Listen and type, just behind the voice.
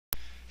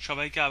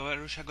সবাইকে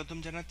আবারও স্বাগতম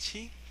জানাচ্ছি।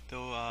 তো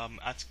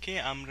আজকে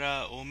আমরা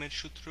ওহমের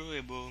সূত্র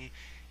এবং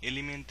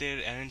এলিমেন্টের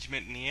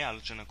অ্যারেঞ্জমেন্ট নিয়ে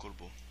আলোচনা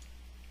করব।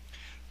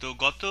 তো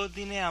গত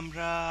দিনে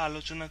আমরা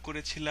আলোচনা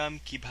করেছিলাম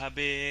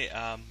কিভাবে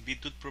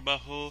বিদ্যুৎ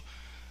প্রবাহ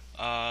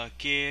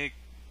কে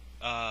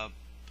আহ,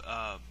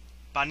 আহ,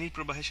 পানির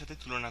প্রবাহের সাথে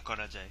তুলনা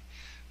করা যায়।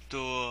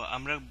 তো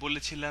আমরা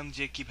বলেছিলাম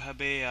যে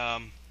কিভাবে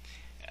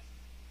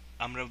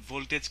আমরা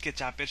ভোল্টেজকে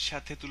চাপের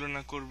সাথে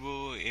তুলনা করব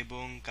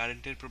এবং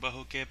কারেন্টের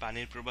প্রবাহকে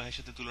পানির প্রবাহের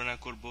সাথে তুলনা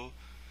করব।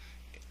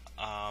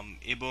 আম,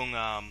 এবং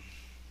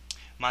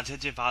মাঝে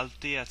যে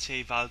ভালভটি আছে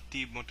এই ভালভটি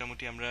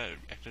মোটামুটি আমরা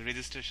একটা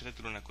রেজিস্টারের সাথে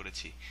তুলনা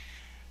করেছি।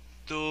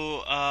 তো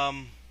আম,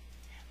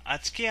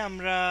 আজকে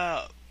আমরা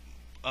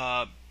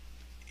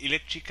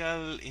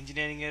ইলেকট্রিক্যাল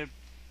ইঞ্জিনিয়ারিং এর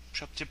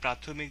সবচেয়ে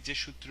প্রাথমিক যে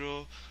সূত্র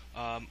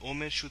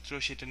ওহমের সূত্র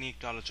সেটা নিয়ে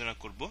একটু আলোচনা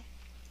করব।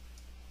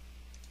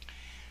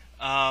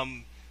 আম,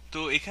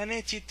 তো এখানে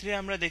চিত্রে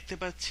আমরা দেখতে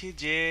পাচ্ছি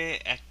যে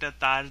একটা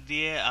তার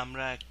দিয়ে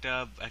আমরা একটা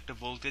একটা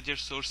ভোল্টেজের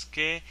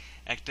সোর্সকে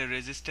একটা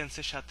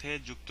রেজিস্ট্যান্সের সাথে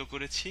যুক্ত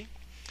করেছি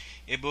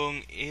এবং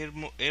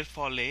এর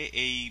ফলে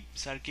এই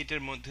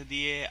সার্কিটের মধ্যে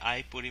দিয়ে আই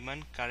পরিমাণ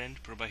কারেন্ট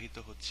প্রবাহিত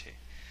হচ্ছে।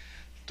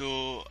 তো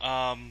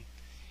আম,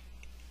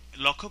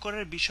 লক্ষ্য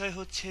করার বিষয়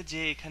হচ্ছে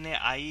যে এখানে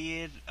আই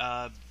এর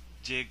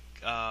যে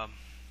আহ,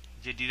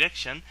 যে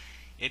ডিরেকশন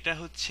এটা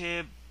হচ্ছে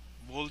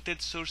ভোল্টেজ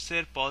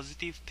সোর্সের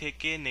পজিটিভ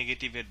থেকে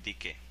নেগেটিভের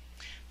দিকে।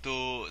 তো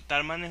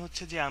তার মানে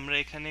হচ্ছে যে আমরা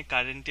এখানে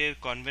কারেন্টের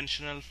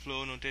কনভেনশনাল ফ্লো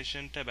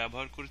নোটেশনটা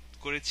ব্যবহার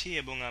করেছি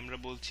এবং আমরা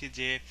বলছি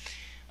যে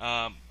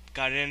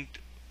কারেন্ট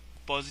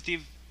পজিটিভ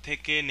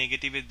থেকে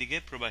নেগেটিভের দিকে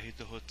প্রবাহিত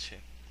হচ্ছে।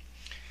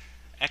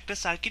 একটা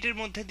সার্কিটের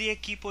মধ্যে দিয়ে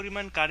কি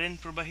পরিমাণ কারেন্ট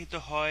প্রবাহিত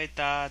হয়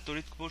তা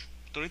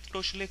তড়িৎ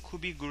কৌশলে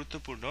খুবই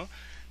গুরুত্বপূর্ণ,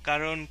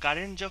 কারণ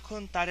কারেন্ট যখন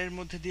তারের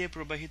মধ্যে দিয়ে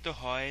প্রবাহিত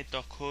হয়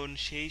তখন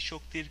সেই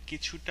শক্তির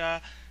কিছুটা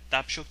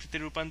তাপ শক্তিতে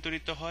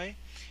রূপান্তরিত হয়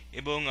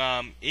এবং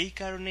এই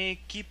কারণে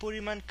কি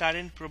পরিমাণ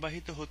কারেন্ট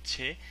প্রবাহিত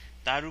হচ্ছে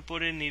তার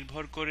উপরে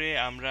নির্ভর করে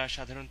আমরা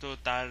সাধারণত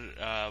তার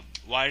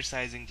ওয়্যার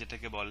সাইজিং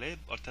যেটাকে বলে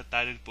অর্থাৎ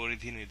তারের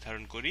পরিধি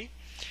নির্ধারণ করি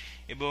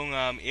এবং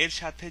এর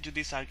সাথে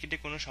যদি সার্কিটে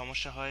কোনো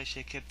সমস্যা হয়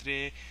সেক্ষেত্রে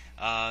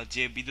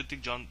যে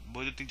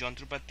বৈদ্যুতিক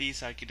যন্ত্রপাতি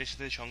সার্কিটের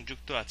সাথে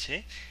সংযুক্ত আছে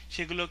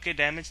সেগুলোকে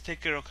ড্যামেজ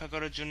থেকে রক্ষা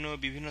করার জন্য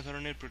বিভিন্ন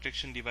ধরনের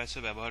প্রোটেকশন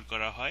ডিভাইসও ব্যবহার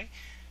করা হয়।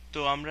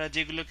 তো আমরা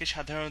যেগুলোকে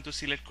সাধারণত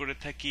সিলেক্ট করে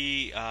থাকি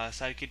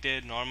সার্কিটের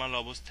নর্মাল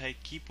অবস্থায়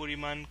কি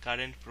পরিমাণ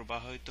কারেন্ট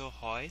প্রবাহিত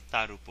হয়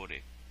তার উপরে।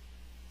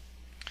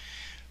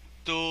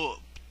 তো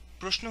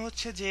প্রশ্ন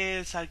হচ্ছে যে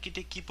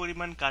সার্কিটে কি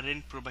পরিমাণ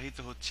কারেন্ট প্রবাহিত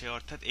হচ্ছে,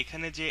 অর্থাৎ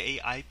এখানে যে এই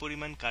আই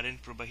পরিমাণ কারেন্ট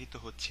প্রবাহিত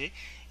হচ্ছে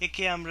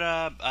একে আমরা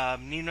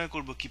নির্ণয়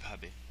করব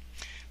কিভাবে।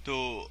 তো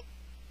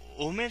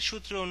ওহমের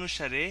সূত্র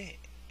অনুসারে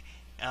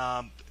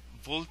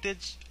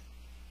voltage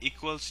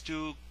equals to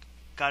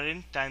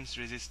current Times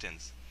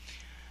resistance.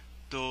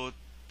 তো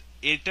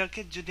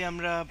এটাকে যদি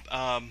আমরা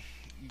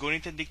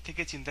গণিতের দিক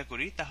থেকে চিন্তা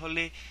করি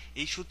তাহলে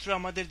এই সূত্র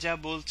আমাদের যা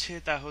বলছে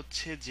তা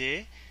হচ্ছে যে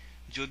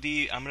যদি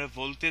আমরা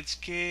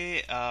ভোল্টেজকে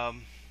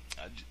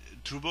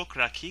ধ্রুবক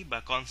রাখি বা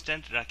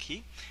কনস্ট্যান্ট রাখি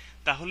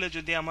তাহলে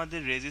যদি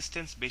আমাদের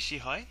রেজিস্ট্যান্স বেশি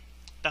হয়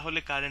তাহলে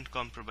কারেন্ট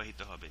কম প্রবাহিত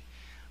হবে,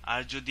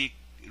 আর যদি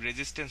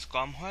রেজিস্ট্যান্স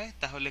কম হয়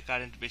তাহলে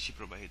কারেন্ট বেশি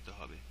প্রবাহিত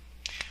হবে।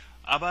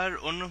 আবার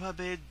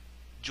অন্যভাবে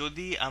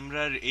যদি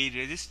আমরা এই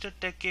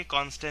রেজিস্টারটাকে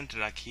কনস্ট্যান্ট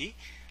রাখি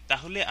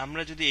তাহলে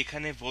আমরা যদি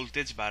এখানে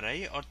ভোল্টেজ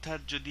বাড়াই, অর্থাৎ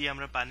যদি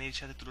আমরা পানির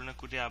সাথে তুলনা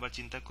করে আবার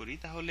চিন্তা করি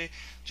তাহলে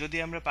যদি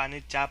আমরা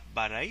পানির চাপ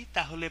বাড়াই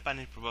তাহলে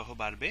পানির প্রবাহ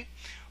বাড়বে,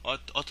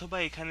 অথবা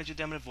এখানে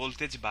যদি আমরা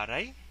ভোল্টেজ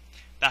বাড়াই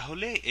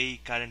তাহলে এই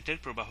কারেন্টের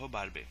প্রবাহ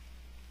বাড়বে।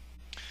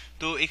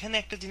 তো এখানে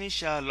একটা জিনিস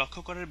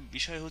লক্ষ্য করার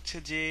বিষয় হচ্ছে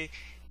যে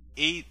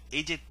এই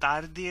এই যে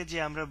তার দিয়ে যে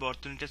আমরা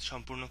বর্তনীটা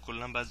সম্পূর্ণ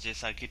করলাম বা যে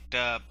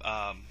সার্কিটটা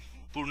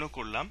পূর্ণ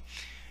করলাম,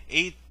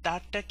 এই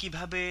তারটা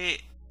কিভাবে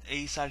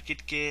এই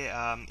সার্কিটকে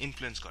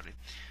ইনফ্লুয়েন্স করে।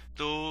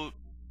 তো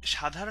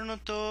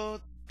সাধারণত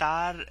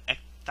তার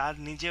তার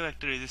নিজেও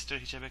একটা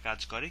রেজিস্টার হিসেবে কাজ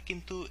করে,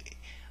 কিন্তু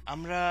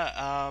আমরা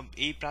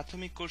এই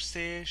প্রাথমিক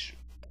কোর্সে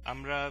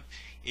আমরা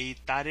এই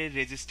তারের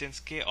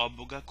রেজিস্ট্যান্সকে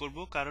অবজ্ঞা করব,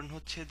 কারণ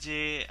হচ্ছে যে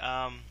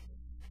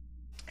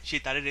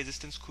সেই তারের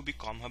রেজিস্ট্যান্স খুবই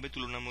কম হবে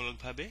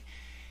তুলনামূলকভাবে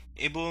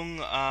এবং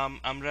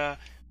আমরা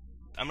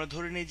আমরা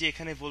ধরে নিই যে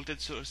এখানে ভোল্টেজ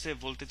সোর্সে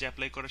ভোল্টেজ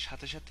অ্যাপ্লাই করার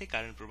সাথে সাথে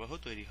কারেন্ট প্রবাহ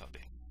তৈরি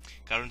হবে,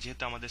 কারণ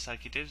যেহেতু আমাদের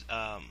সার্কিটের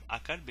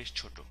আকার বেশ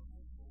ছোট।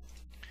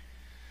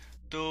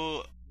 তো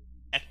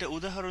একটা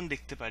উদাহরণ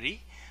দেখতে পারি।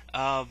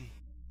 আম,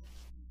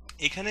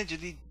 এখানে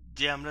যদি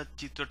যে আমরা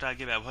চিত্রটা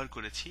আগে ব্যবহার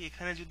করেছি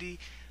এখানে যদি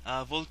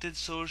ভোল্টেজ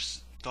সোর্স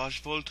 10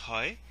 ভোল্ট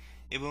হয়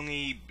এবং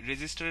এই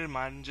রেজিস্টরের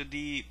মান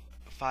যদি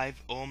 5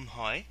 ওহম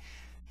হয়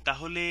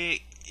তাহলে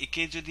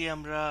একে যদি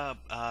আমরা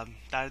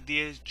তার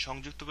দিয়ে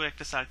সংযুক্ত করে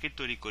একটা সার্কিট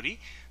তৈরি করি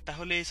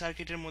তাহলে এই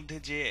সার্কিটের মধ্যে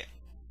যে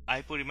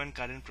আই পরিমাণ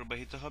কারেন্ট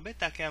প্রবাহিত হবে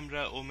তাকে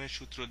আমরা ওহমের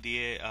সূত্র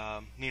দিয়ে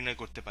নির্ণয়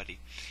করতে পারি।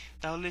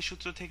 তাহলে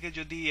সূত্র থেকে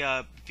যদি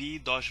ভি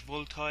 10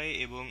 ভোল্ট হয়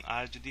এবং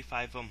আর যদি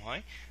 5 ওহম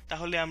হয়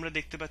তাহলে আমরা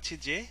দেখতে পাচ্ছি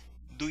যে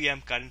 2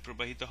 অ্যাম্প কারেন্ট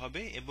প্রবাহিত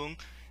হবে এবং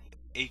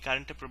এই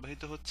কারেন্টটা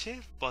প্রবাহিত হচ্ছে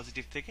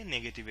পজিটিভ থেকে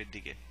নেগেটিভের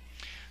দিকে।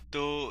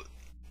 তো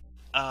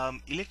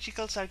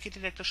ইলেকট্রিক্যাল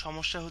সার্কিটের একটা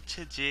সমস্যা হচ্ছে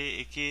যে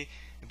একে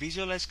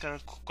ভিজুয়ালাইজ করা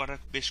করা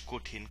বেশ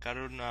কঠিন,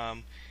 কারণ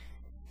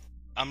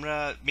আমরা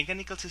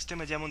মেকানিক্যাল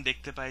সিস্টেমে যেমন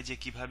দেখতে পাই যে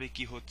কিভাবে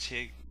কি হচ্ছে,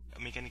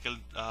 মেকানিক্যাল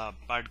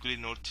পার্টগুলি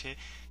নড়ছে,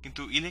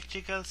 কিন্তু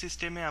ইলেকট্রিক্যাল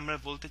সিস্টেমে আমরা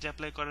ভোল্টেজ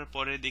অ্যাপ্লাই করার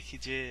পরে দেখি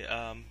যে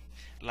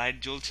লাইট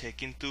জ্বলছে,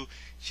 কিন্তু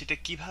সেটা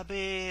কিভাবে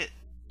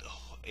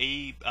এই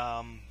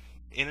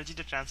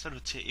এনার্জিটা ট্রান্সফার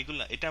হচ্ছে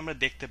এটা আমরা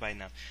দেখতে পাই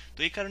না। তো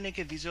এই কারণে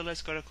একে ভিজুয়ালাইজ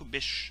করা খুব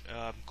বেশ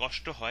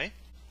কষ্ট হয়।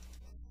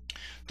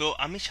 তো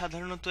আমি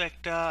সাধারণত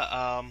একটা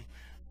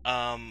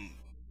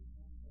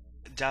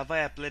জাভা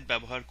অ্যাপলেট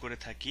ব্যবহার করে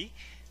থাকি,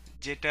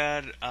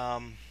 যেটার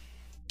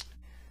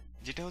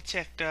যেটা হচ্ছে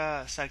একটা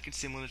সার্কিট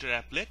সিমুলেটর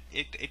অ্যাপলেট।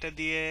 এটা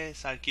দিয়ে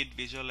সার্কিট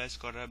ভিজুয়ালাইজ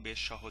করা বেশ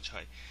সহজ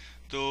হয়।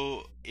 তো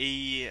এই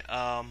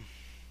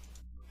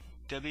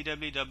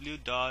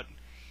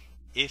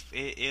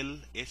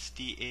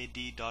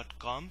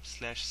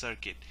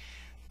www.falstad.com/circuit,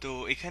 তো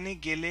এখানে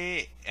গেলে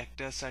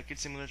একটা সার্কিট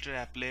সিমুলেটর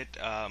অ্যাপলেট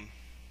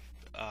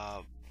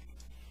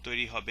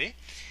তৈরি হবে,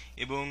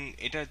 এবং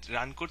এটা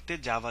রান করতে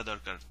জাভা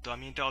দরকার। তো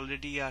আমি এটা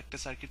অলরেডি একটা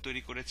সার্কিট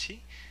তৈরি করেছি।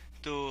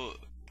 তো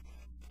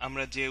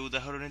আমরা যে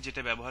উদাহরণে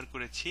যেটা ব্যবহার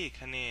করেছি,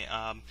 এখানে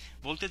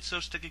ভোল্টেজ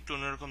সোর্সটাকে একটু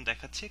অন্যরকম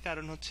দেখাচ্ছে,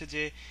 কারণ হচ্ছে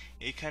যে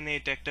এখানে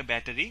এটা একটা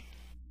ব্যাটারি,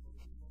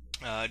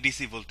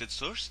 ডিসি ভোল্টেজ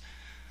সোর্স।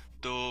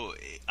 তো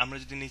আমরা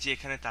যদি নিচে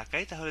এখানে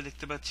তাকাই তাহলে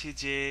দেখতে পাচ্ছি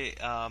যে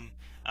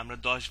আমরা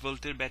 10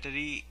 ভোল্টের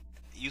ব্যাটারি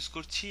ইউজ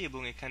করছি,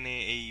 এবং এখানে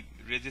এই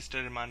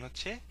রেজিস্টারের মান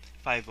হচ্ছে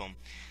 5 ওহম।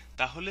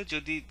 তাহলে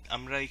যদি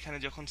আমরা এখানে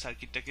যখন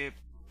সার্কিটটাকে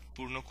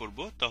পূর্ণ করব,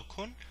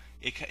 তখন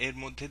এর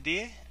মধ্যে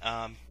দিয়ে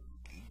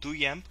 2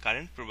 অ্যাম্প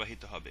কারেন্ট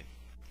প্রবাহিত হবে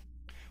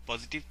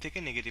পজিটিভ থেকে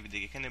নেগেটিভ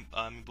দিকে। এখানে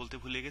আমি বলতে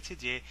ভুলে গেছি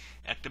যে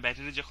একটা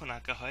ব্যাটারি যখন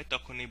আঁকা হয়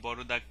তখন এই বড়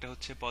দাগটা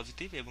হচ্ছে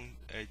পজিটিভ, এবং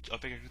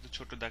অপেক্ষাকৃত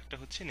ছোট দাগটা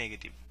হচ্ছে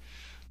নেগেটিভ।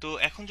 তো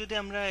এখন যদি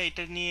আমরা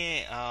এটা নিয়ে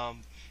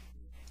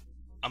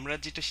আমরা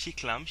যেটা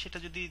শিখলাম সেটা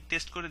যদি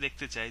টেস্ট করে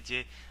দেখতে চাই, যে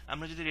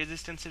আমরা যদি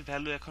রেজিস্ট্যান্সের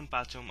ভ্যালু এখন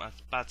 5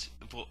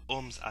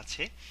 ওহমস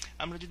আছে,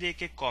 আমরা যদি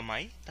একে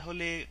কমাই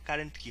তাহলে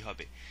কারেন্ট কি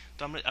হবে।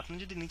 তো আপনি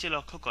যদি নিচে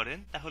লক্ষ্য করেন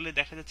তাহলে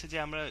দেখা যাচ্ছে যে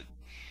আমরা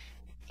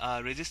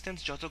রেজিস্ট্যান্স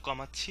যত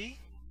কমাচ্ছি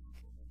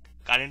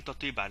কারেন্ট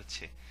ততই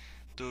বাড়ছে।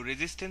 তো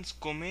রেজিস্ট্যান্স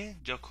কমে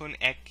যখন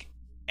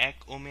এক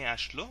ওহমে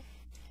আসলো,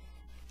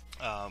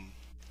 আম,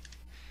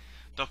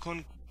 তখন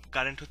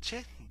কারেন্ট হচ্ছে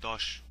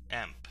 10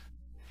 অ্যাম্প।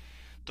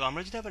 তো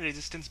আমরা যদি আবার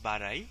রেজিস্ট্যান্স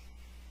বাড়াই,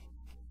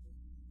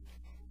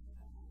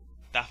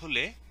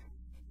 তাহলে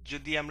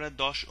যদি আমরা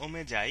 10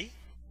 ওহমে যাই,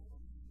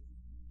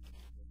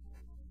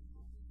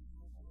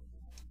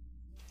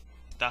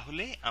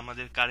 তাহলে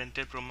আমাদের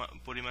কারেন্টের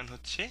পরিমাণ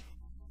হচ্ছে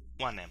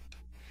 1 অ্যাম্প।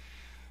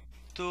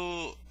 তো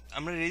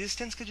আমরা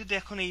রেজিস্ট্যান্সকে যদি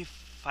এখন এই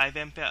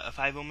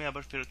 5 ওহমে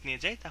আবার ফেরত নিয়ে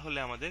যাই, তাহলে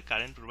আমাদের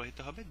কারেন্ট প্রবাহিত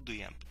হবে 2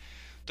 অ্যাম্প।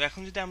 তো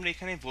এখন যদি আমরা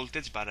এখানে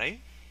ভোল্টেজ বাড়াই,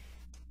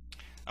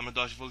 আমরা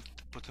 10 ভোল্ট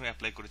প্রথমে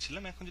অ্যাপ্লাই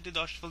করেছিলাম, এখন যদি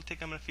 10 ভোল্ট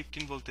থেকে আমরা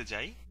 15 ভোল্টে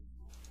যাই,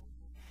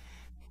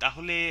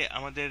 তাহলে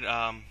আমাদের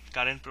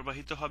কারেন্ট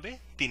প্রবাহিত হবে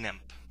 3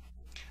 অ্যাম্প,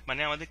 মানে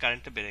আমাদের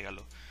কারেন্টটা বেড়ে গেল।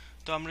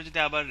 তো আমরা যদি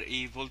আবার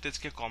এই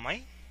ভোল্টেজকে কমাই,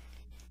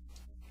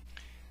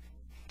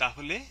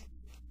 তাহলে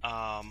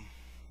আম,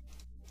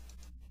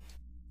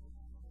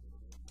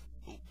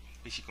 ও,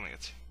 বেশি কমে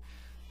গেছে।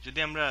 যদি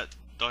আমরা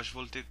 10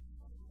 ভোল্ট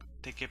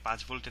থেকে 5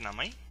 ভোল্টে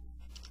নামাই,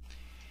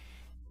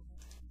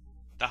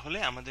 তাহলে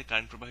আমাদের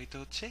কারেন্ট প্রবাহিত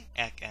হচ্ছে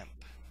 1 অ্যাম্প।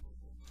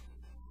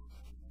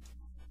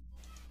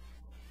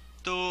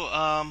 তো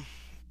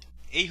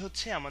এই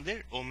হচ্ছে আমাদের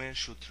ওমের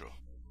সূত্র।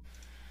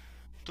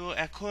 তো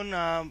এখন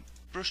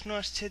প্রশ্ন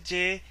আসছে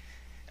যে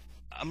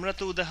আমরা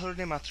তো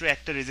উদাহরণে মাত্র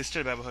একটা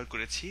রেজিস্টার ব্যবহার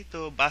করেছি, তো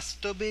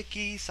বাস্তবে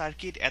কি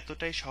সার্কিট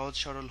এতটাই সহজ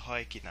সরল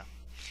হয় কিনা।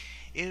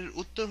 এর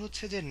উত্তর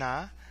হচ্ছে যে না।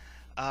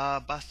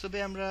 বাস্তবে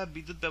আমরা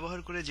বিদ্যুৎ ব্যবহার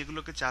করে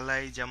যেগুলোকে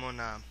চালাই, যেমন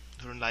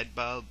ধরুন লাইট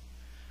বাল্ব,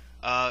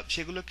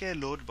 সেগুলোকে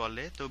লোড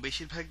বলে। তো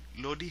বেশিরভাগ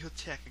লোডই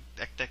হচ্ছে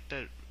একটা একটা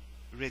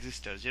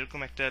রেজিস্টার, যেরকম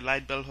একটা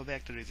লাইট বাল্ব হবে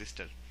একটা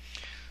রেজিস্টার।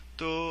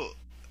 তো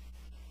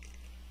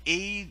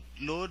এই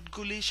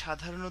লোডগুলি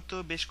সাধারণত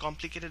বেশ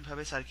কমপ্লিকেটেড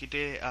ভাবে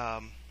সার্কিটে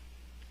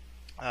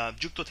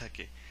যুক্ত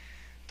থাকে।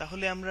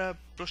 তাহলে আমরা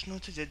প্রশ্ন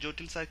হচ্ছে যে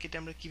জটিল সার্কিটে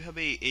আমরা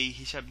কিভাবে এই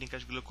হিসাব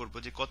নিকাশগুলো করব,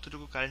 যে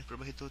কতটুকু কারেন্ট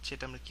প্রবাহিত হচ্ছে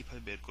এটা আমরা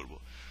কিভাবে বের করব।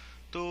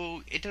 তো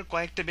এটার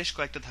বেশ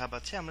কয়েকটা ধাপ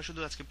আছে। আমরা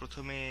শুধু আজকে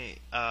প্রথমে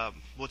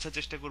বোঝার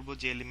চেষ্টা করব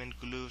যে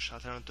এলিমেন্টগুলো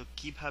সাধারণত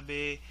কিভাবে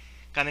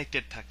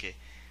কানেক্টেড থাকে।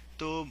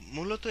 তো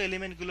মূলত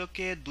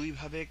এলিমেন্টগুলোকে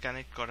দুইভাবে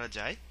কানেক্ট করা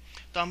যায়।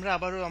 তো আমরা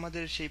আবারও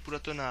আমাদের সেই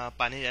পুরাতন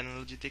পানির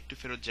অ্যানালজিতে একটু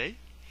ফেরত যাই।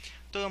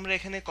 তো আমরা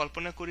এখানে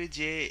কল্পনা করি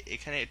যে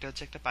এখানে এটা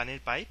হচ্ছে একটা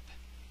পানির পাইপ,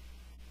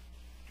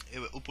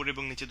 উপরে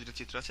এবং নিচে দুটো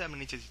চিত্র আছে। আমরা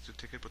নিচের চিত্র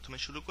থেকে প্রথমে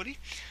শুরু করি।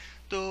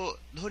 তো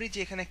ধরি যে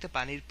এখানে একটা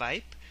পানির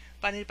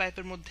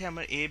পাইপের মধ্যে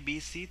আমার এ বি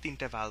সি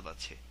 3টা ভালভ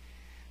আছে।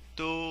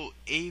 তো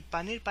এই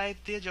পানির পাইপ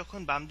দিয়ে যখন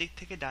বাম দিক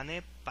থেকে ডানে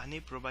পানি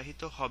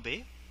প্রবাহিত হবে,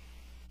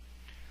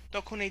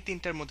 তখন এই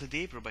 3টার মধ্যে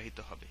দিয়েই প্রবাহিত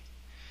হবে।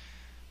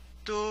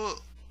 তো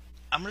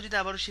আমরা যদি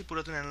আবারও সেই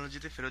পুরাতন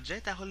অ্যানালজিতে ফেরত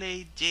যাই, তাহলে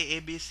এই যে এ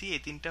বি সি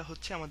এই 3টা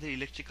হচ্ছে আমাদের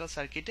ইলেকট্রিক্যাল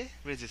সার্কিটে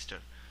রেজিস্টার।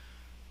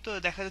 তো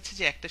দেখা যাচ্ছে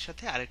যে একটার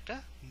সাথে আরেকটা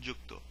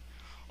যুক্ত।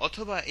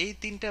 অথবা এই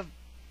 3টা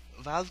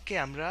ভালভকে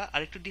আমরা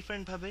আরেকটু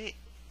ডিফারেন্ট ভাবে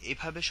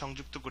এভাবে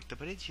সংযুক্ত করতে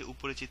পারি, যে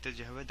উপরে চিত্রে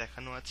যেভাবে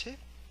দেখানো আছে,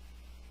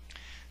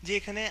 যে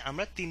এখানে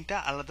আমরা তিনটা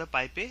আলাদা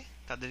পাইপে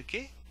তাদেরকে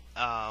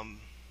আম,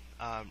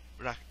 আম,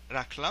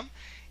 রাখলাম,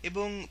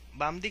 এবং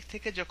বাম দিক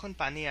থেকে যখন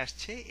পানি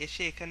আসছে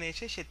এসে এখানে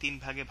এসে সে তিন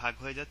ভাগে ভাগ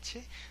হয়ে যাচ্ছে,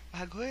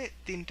 ভাগ হয়ে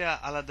তিনটা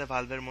আলাদা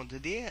ভালভের মধ্যে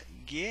দিয়ে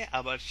গিয়ে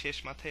আবার শেষ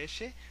মাথায়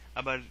এসে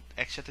আবার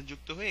একসাথে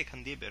যুক্ত হয়ে এখান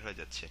দিয়ে বের হয়ে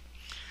যাচ্ছে।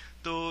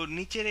 তো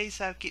নিচের এই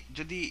সার্কিট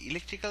যদি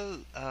ইলেকট্রিক্যাল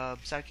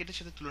সার্কিটের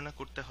সাথে তুলনা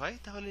করতে হয়,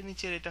 তাহলে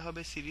নিচের এটা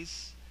হবে সিরিজ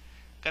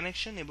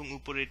কানেকশন এবং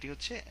উপরে এটি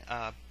হচ্ছে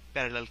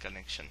প্যারালাল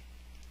কানেকশন।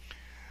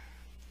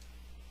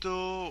 তো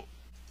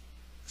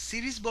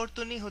সিরিজ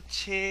বর্তনী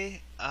হচ্ছে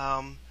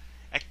আম,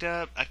 একটা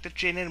একটা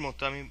ট্রেনের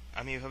মতো, আমি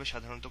আমি এভাবে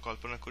সাধারণত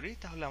কল্পনা করি,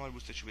 তাহলে আমার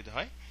বুঝতে সুবিধা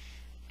হয়।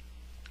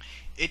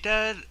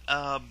 এটার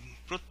আম,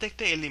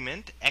 প্রত্যেকটা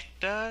এলিমেন্ট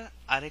একটা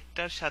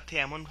আরেকটার সাথে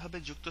এমন ভাবে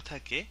যুক্ত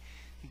থাকে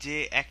যে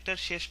একটার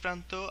শেষ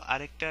প্রান্ত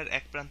আরেকটার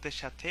এক প্রান্তের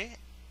সাথে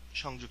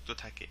সংযুক্ত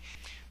থাকে।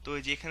 তো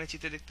এই যে এখানে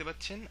চিত্রে দেখতে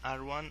পাচ্ছেন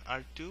R1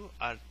 R2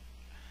 আর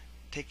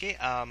থেকে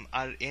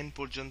আর এন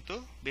পর্যন্ত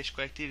বেশ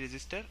কয়েকটি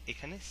রেজিস্টার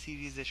এখানে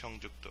সিরিজে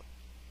সংযুক্ত।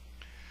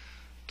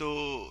 তো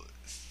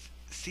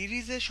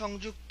সিরিজে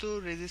সংযুক্ত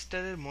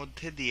রেজিস্টারের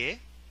মধ্যে দিয়ে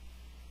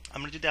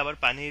আমরা যদি আবার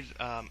পানির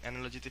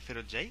অ্যানালজিতে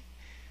ফেরত যাই,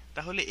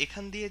 তাহলে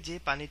এখান দিয়ে যে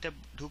পানিটা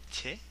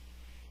ঢুকছে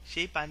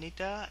সেই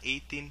পানিটা এই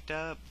তিনটা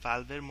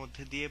ভালভের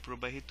মধ্যে দিয়ে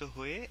প্রবাহিত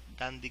হয়ে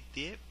ডান দিক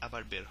দিয়ে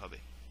আবার বের হবে।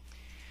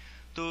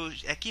 তো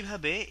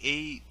একইভাবে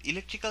এই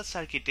ইলেকট্রিক্যাল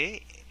সার্কিটে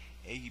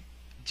এই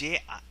যে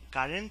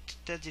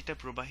কারেন্টটা যেটা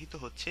প্রবাহিত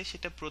হচ্ছে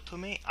সেটা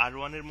প্রথমে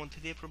R1 এর মধ্যে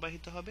দিয়ে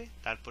প্রবাহিত হবে,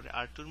 তারপরে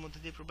R2 এর মধ্যে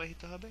দিয়ে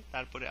প্রবাহিত হবে,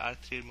 তারপরে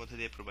R3 এর মধ্যে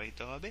দিয়ে প্রবাহিত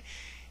হবে।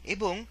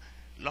 এবং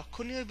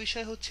লক্ষণীয়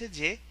বিষয় হচ্ছে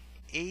যে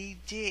এই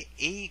যে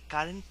এই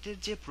কারেন্টের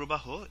যে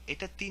প্রবাহ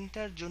এটা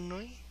তিনটার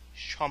জন্যই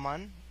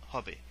সমান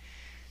হবে।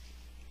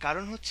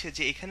 কারণ হচ্ছে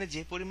যে এখানে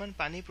যে পরিমাণ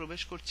পানি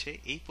প্রবেশ করছে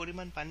এই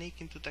পরিমাণ পানি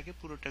কিন্তু তাকে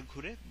পুরোটা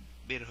ঘুরে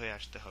বের হয়ে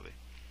আসতে হবে।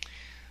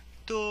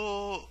 তো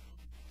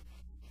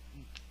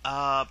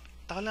আহ,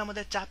 তাহলে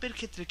আমাদের চাপের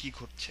ক্ষেত্রে কি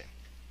ঘটছে?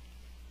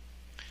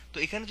 তো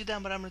এখানে যদি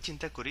আমরা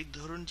চিন্তা করি,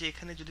 ধরুন যে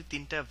এখানে যদি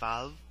তিনটা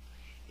ভালভ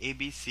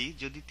ABC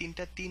যদি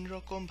তিনটা তিন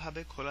রকম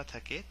ভাবে খোলা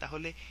থাকে,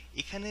 তাহলে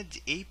এখানে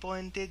এই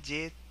পয়েন্টে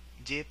যে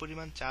যে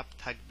পরিমাণ চাপ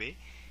থাকবে,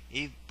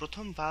 এই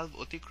প্রথম ভালভ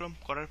অতিক্রম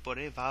করার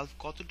পরে ভালভ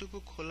কতটুকু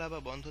খোলা বা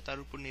বন্ধ তার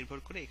উপর নির্ভর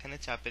করে এখানে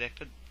চাপের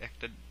একটা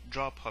একটা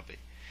ড্রপ হবে।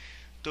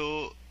 তো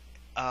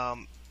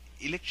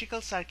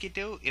ইলেকট্রিক্যাল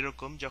সার্কিটেও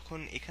এরকম, যখন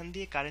এখান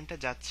দিয়ে কারেন্টটা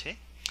যাচ্ছে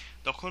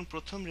তখন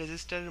প্রথম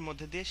রেজিস্টারের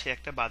মধ্যে দিয়ে সে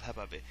একটা বাধা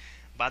পাবে।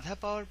 বাধা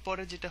পাওয়ার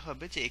পরে যেটা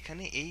হবে যে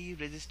এখানে এই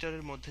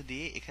রেজিস্টারের মধ্যে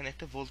দিয়ে এখানে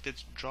একটা ভোল্টেজ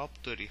ড্রপ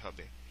তৈরি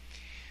হবে।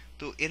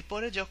 তো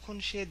এরপরে যখন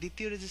সে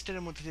দ্বিতীয়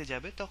রেজিস্টারের মধ্যে দিয়ে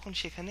যাবে তখন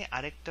সেখানে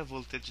আরেকটা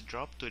ভোল্টেজ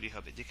ড্রপ তৈরি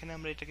হবে, যেখানে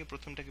আমরা এটাকে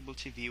প্রথমটাকে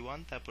বলছি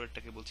V1,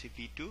 তারপরটাকে বলছি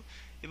V2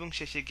 এবং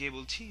শেষে গিয়ে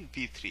বলছি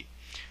V3।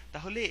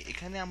 তাহলে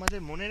এখানে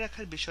আমাদের মনে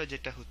রাখার বিষয়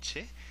যেটা হচ্ছে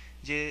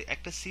যে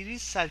একটা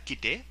সিরিজ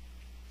সার্কিটে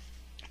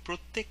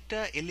প্রত্যেকটা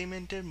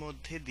এলিমেন্টের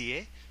মধ্যে দিয়ে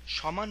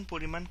সমান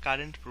পরিমাণ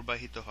কারেন্ট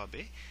প্রবাহিত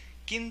হবে,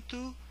 কিন্তু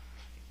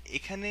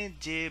এখানে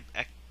যে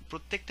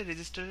প্রত্যেকটা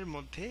রেজিস্টারের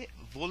মধ্যে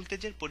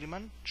ভোল্টেজের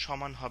পরিমাণ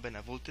সমান হবে না,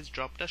 ভোল্টেজ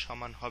ড্রপটা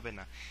সমান হবে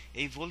না।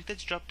 এই ভোল্টেজ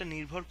ড্রপটা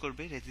নির্ভর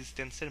করবে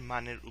রেজিস্ট্যান্সের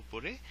মানের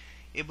উপরে,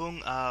 এবং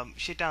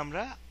সেটা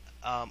আমরা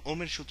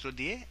ওমের সূত্র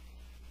দিয়ে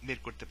বের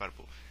করতে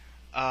পারবো।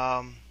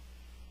 আম,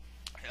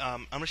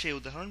 আমরা সেই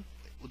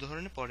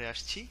উদাহরণে পরে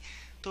আসছি।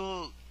 তো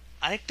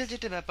আরেকটা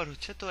যেটা ব্যাপার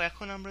হচ্ছে, তো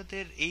এখন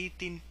আমাদের এই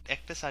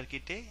একটা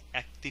সার্কিটে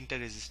তিনটা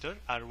রেজিস্টর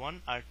R1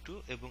 R2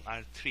 এবং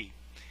R3।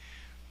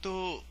 তো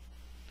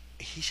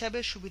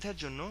হিসাবের সুবিধার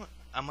জন্য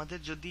আমাদের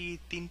যদি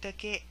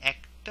তিনটাকে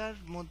একটার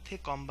মধ্যে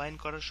কম্বাইন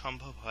করা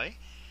সম্ভব হয়,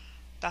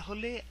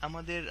 তাহলে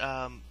আমাদের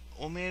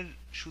ওমের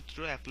সূত্র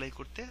অ্যাপ্লাই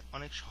করতে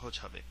অনেক সহজ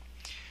হবে।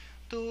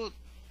 তো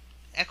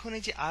এখন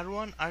এই যে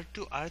R1 R2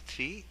 R3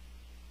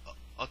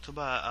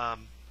 অথবা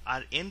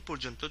Rn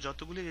পর্যন্ত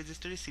যতগুলি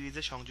রেজিস্টরই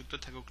সিরিজে সংযুক্ত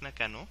থাকুক না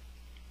কেন,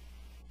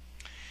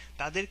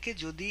 তাদেরকে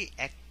যদি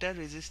একটা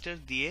রেজিস্টার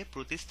দিয়ে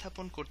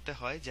প্রতিস্থাপন করতে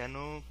হয় যেন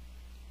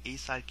এই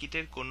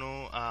সার্কিটের কোনো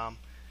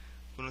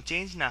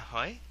চেঞ্জ না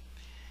হয়,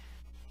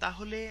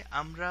 তাহলে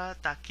আমরা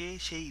তাকে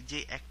সেই যে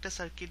একটা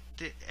সার্কিট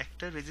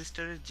একটা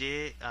রেজিস্টারের যে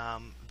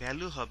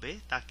ভ্যালু হবে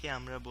তাকে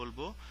আমরা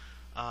বলবো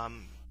আম,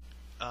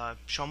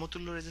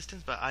 সমতুল্য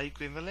রেজিস্ট্যান্স বা আর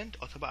ইকুইভ্যালেন্ট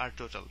অথবা আর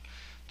টোটাল।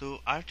 তো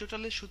আর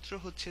টোটালের সূত্র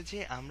হচ্ছে যে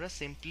আমরা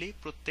সিম্পলি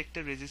প্রত্যেকটা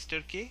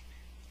রেজিস্টারকে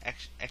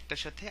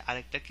একটার সাথে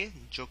আরেকটাকে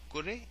যোগ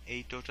করে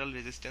এই টোটাল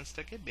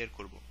রেজিস্ট্যান্সটাকে বের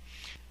করব।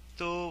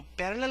 তো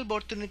প্যারালাল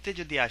বর্তনীতে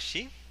যদি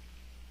আসি,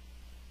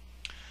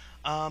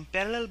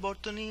 প্যারালাল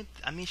বর্তনী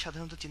আমি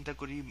সাধারণত চিন্তা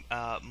করি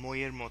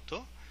মইয়ের মতো।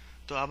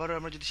 তো আবারও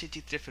আমরা যদি সেই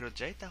চিত্রে ফেরত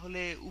যাই,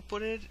 তাহলে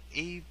উপরের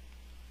এই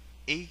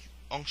এই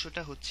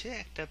অংশটা হচ্ছে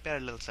একটা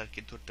প্যারালাল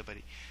সার্কিট ধরতে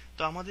পারি।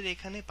 তো আমাদের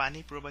এখানে পানি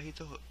প্রবাহিত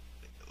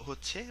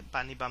হচ্ছে,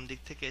 পানি বাম দিক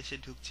থেকে এসে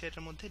ঢুকছে,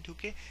 এটার মধ্যে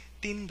ঢুকে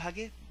তিন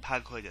ভাগে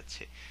ভাগ হয়ে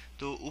যাচ্ছে।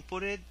 তো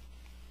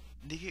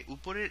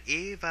উপরের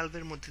এ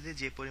ভালভের মধ্যে দিয়ে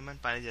যে পরিমাণ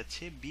পানি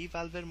যাচ্ছে বি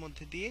ভালভের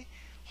মধ্যে দিয়ে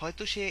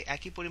হয়তো সে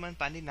একই পরিমাণ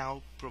পানি নাও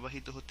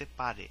প্রবাহিত হতে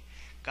পারে।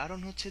 কারণ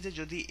হচ্ছে যে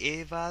যদি এ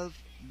ভালভ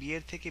বি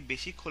এর থেকে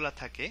বেশি খোলা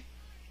থাকে,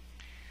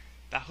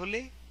 তাহলে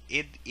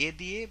এ এ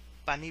দিয়ে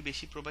পানি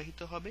বেশি প্রবাহিত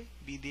হবে,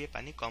 বি দিয়ে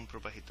পানি কম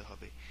প্রবাহিত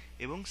হবে,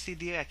 এবং সি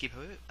দিয়ে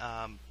একইভাবে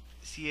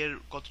সি এর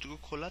কতটুকু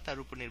খোলা তার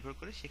উপর নির্ভর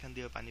করে সেখান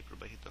দিয়েও পানি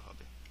প্রবাহিত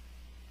হবে।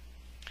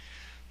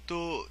 তো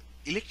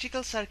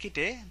ইলেকট্রিক্যাল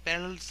সার্কিটে,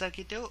 প্যারালাল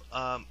সার্কিটেও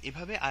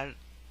এভাবে আর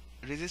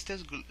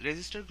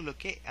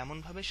রেজিস্টারগুলোকে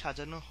এমনভাবে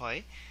সাজানো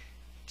হয়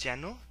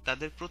যেন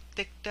তাদের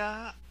প্রত্যেকটা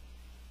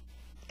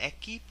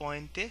একই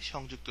পয়েন্টে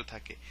সংযুক্ত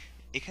থাকে।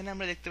 এখানে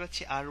আমরা দেখতে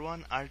পাচ্ছি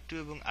R1, R2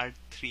 এবং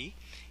R3,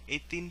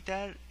 এই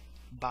তিনটার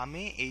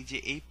বামে এই যে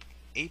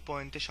এই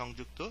পয়েন্টে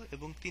সংযুক্ত,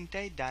 এবং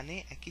তিনটাই ডানে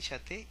একই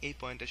সাথে এই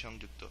পয়েন্টে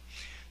সংযুক্ত।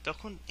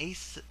 তখন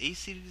এই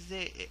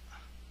সিরিজে,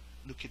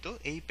 দুঃখিত,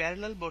 এই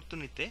প্যারালাল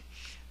বর্তনীতে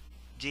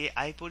যে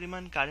আই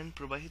পরিমাণ কারেন্ট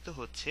প্রবাহিত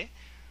হচ্ছে,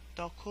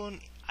 তখন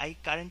আই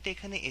কারেন্ট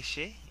এখানে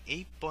এসে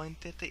এই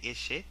পয়েন্টটাতে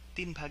এসে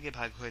তিন ভাগে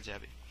ভাগ হয়ে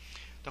যাবে।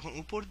 তখন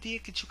উপর দিয়ে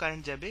কিছু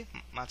কারেন্ট যাবে,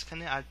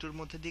 মাঝখানে R2 এর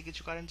মধ্যে দিয়ে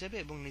কিছু কারেন্ট যাবে,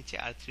 এবং নিচে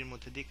R3 এর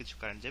মধ্যে দিয়ে কিছু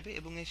কারেন্ট যাবে,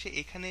 এবং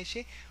এখানে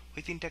এসে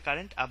ওই তিনটা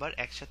কারেন্ট আবার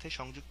একসাথে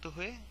সংযুক্ত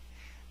হয়ে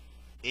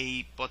এই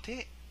পথে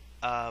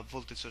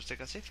ভোল্টেজ সোর্সের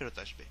কাছে ফেরত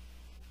আসবে।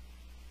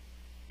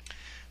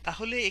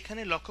 তাহলে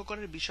এখানে লক্ষ্য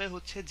করার বিষয়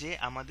হচ্ছে যে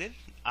আমাদের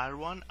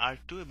R1,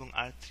 R2 এবং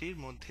R3 এর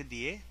মধ্যে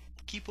দিয়ে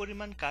কি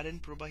পরিমাণ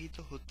কারেন্ট প্রবাহিত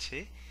হচ্ছে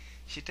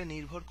সেটা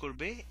নির্ভর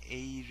করবে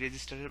এই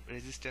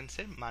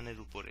রেজিস্ট্যান্সের মানের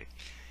উপরে।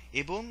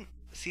 এবং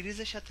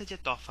সিরিজের সাথে যে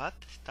তফাৎ,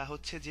 তা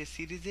হচ্ছে যে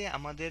সিরিজে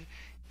আমাদের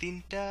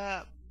তিনটা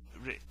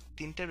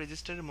তিনটা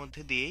রেজিস্টারের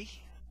মধ্যে দিয়েই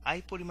আই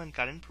পরিমাণ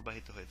কারেন্ট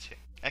প্রবাহিত হয়েছে,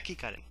 একই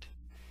কারেন্ট।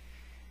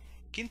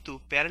 কিন্তু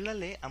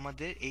প্যারালালে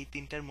আমাদের এই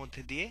তিনটার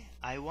মধ্যে দিয়ে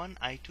I1,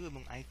 I2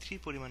 এবং I3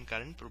 পরিমাণ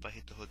কারেন্ট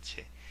প্রবাহিত হচ্ছে।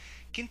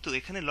 কিন্তু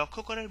এখানে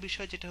লক্ষ্য করার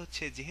বিষয় যেটা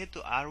হচ্ছে, যেহেতু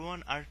R1,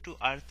 R2,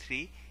 R3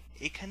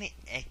 এখানে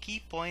একই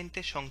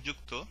পয়েন্টে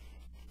সংযুক্ত,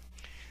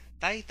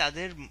 তাই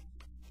তাদের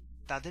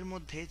তাদের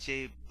মধ্যে যে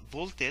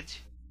ভোল্টেজ,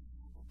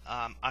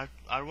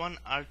 R1,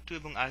 R2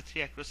 এবং R3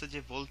 অ্যাক্রসে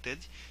যে ভোল্টেজ,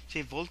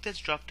 সেই ভোল্টেজ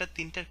ড্রপটা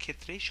তিনটার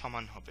ক্ষেত্রেই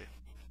সমান হবে।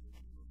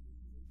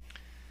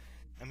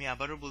 আমি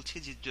আবারও বলছি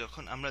যে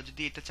যখন আমরা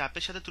যদি এটা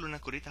চাপের সাথে তুলনা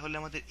করি, তাহলে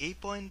আমাদের এই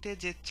পয়েন্টে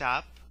যে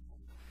চাপ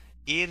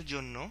এর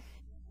জন্য,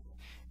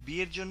 বি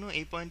এর জন্য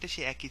এই পয়েন্টে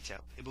সেই একই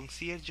চাপ, এবং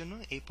সি এর জন্য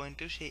এই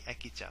পয়েন্টেও সেই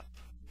একই চাপ।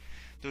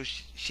 তো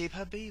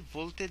সেভাবেই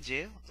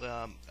ভোল্টেজে,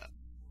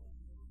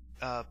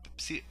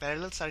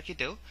 প্যারালাল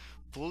সার্কিটেও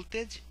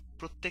ভোল্টেজ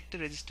প্রত্যেকটা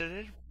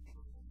রেজিস্টারের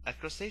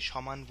অ্যাক্রসে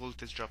সমান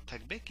ভোল্টেজ ড্রপ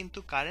থাকবে, কিন্তু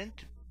কারেন্ট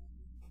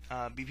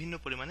বিভিন্ন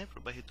পরিমাণে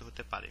প্রবাহিত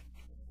হতে পারে।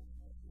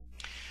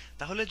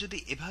 তাহলে যদি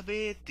এভাবে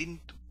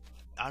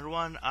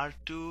R1,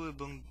 R2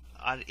 এবং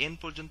Rn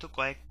পর্যন্ত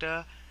কয়েকটা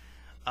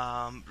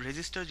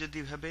রেজিস্টার যদি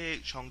এভাবে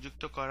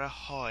সংযুক্ত করা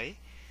হয়,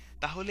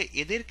 তাহলে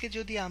এদেরকে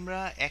যদি আমরা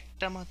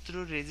একটা মাত্র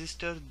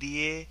রেজিস্টার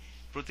দিয়ে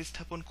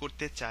প্রতিস্থাপন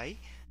করতে চাই,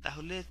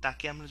 তাহলে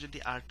তাকে আমরা যদি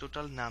আর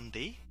টোটাল নাম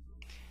দেই,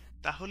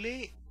 তাহলে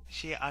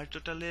সে আর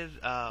টোটালের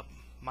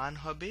মান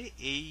হবে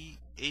এই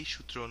এই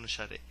সূত্র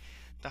অনুসারে।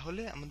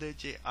 তাহলে আমাদের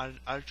যে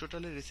আর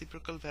টোটালের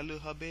রেসিপ্রোকাল ভ্যালু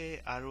হবে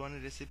R1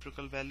 এর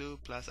রেসিপ্রোকাল ভ্যালু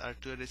প্লাস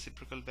R2 এর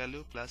রেসিপ্রোকাল ভ্যালু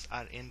প্লাস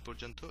Rn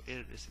পর্যন্ত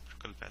এর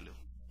রেসিপ্রোকাল ভ্যালু।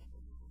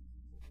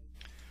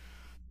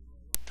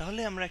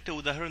 তাহলে আমরা একটা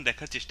উদাহরণ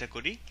দেখার চেষ্টা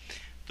করি।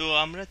 তো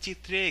আমরা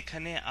চিত্রে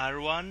এখানে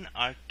R1,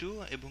 R2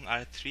 এবং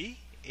R3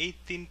 এই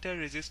তিনটা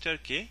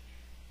রেজিস্টারকে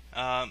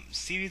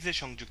সিরিজে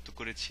সংযুক্ত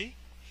করেছি,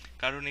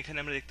 কারণ এখানে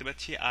আমরা দেখতে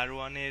পাচ্ছি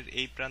R1 এর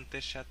এই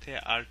প্রান্তের সাথে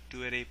R2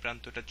 এর এই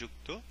প্রান্তটা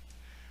যুক্ত,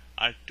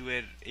 R2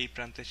 এর এই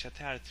প্রান্তের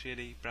সাথে R3 এর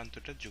এই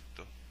প্রান্তটা যুক্ত,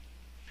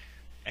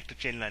 একটা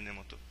ট্রেন লাইনের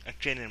মতো,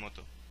 ট্রেনের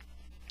মতো।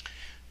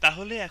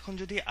 তাহলে এখন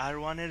যদি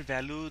R1 এর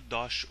ভ্যালু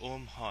 10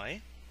 ওহম হয়,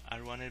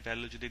 R1 এর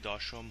ভ্যালু যদি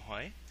 10 ওহম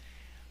হয়,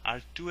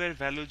 R2 এর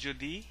ভ্যালু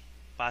যদি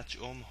 5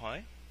 ওহম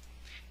হয়,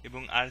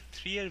 এবং R3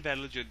 এর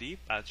ভ্যালু যদি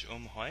 5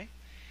 ওহম হয়,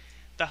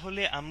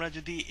 তাহলে আমরা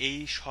যদি এই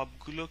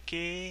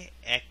সবগুলোকে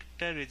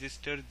একটা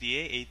রেজিস্টার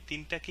দিয়ে, এই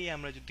তিনটাকেই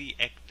আমরা যদি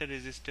একটা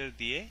রেজিস্টার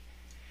দিয়ে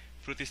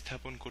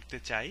প্রতিস্থাপন করতে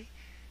চাই,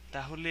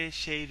 তাহলে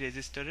সেই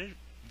রেজিস্টারের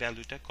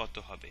ভ্যালুটা কত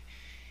হবে।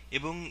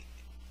 এবং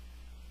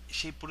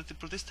সেই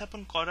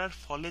প্রতিস্থাপন করার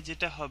ফলে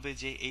যেটা হবে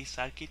যে এই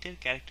সার্কিটের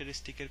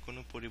ক্যারেক্টারিস্টিকের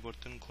কোনো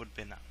পরিবর্তন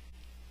ঘটবে না।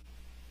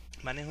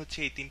 মানে হচ্ছে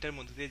এই তিনটার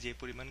মধ্যে দিয়ে যে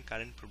পরিমাণ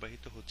কারেন্ট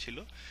প্রবাহিত হচ্ছিল,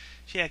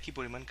 সে একই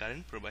পরিমাণ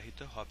কারেন্ট প্রবাহিত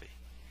হবে।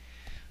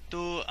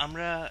 তো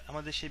আমরা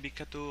আমাদের সেই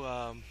বিখ্যাত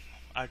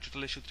আর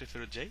টোটালের সূত্রে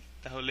ফেরত যাই।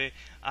 তাহলে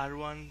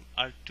R1,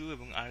 R2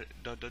 এবং R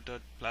dot dot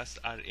dot plus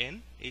Rn,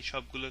 এই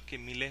সবগুলোকে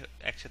মিলে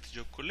একসাথে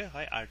যোগ করলে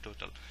হয় R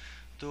টোটাল।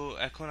 তো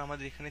এখন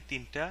আমাদের এখানে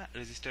তিনটা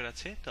রেজিস্টার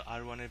আছে। তো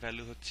R1 এর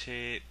ভ্যালু হচ্ছে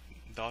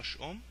 10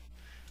 ওহম,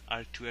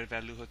 R2 এর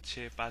ভ্যালু হচ্ছে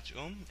 5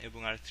 ওহম, এবং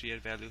R3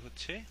 এর ভ্যালু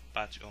হচ্ছে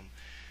 5 ওহম।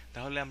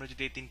 তাহলে আমরা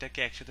যদি এই তিনটাকে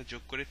একসাথে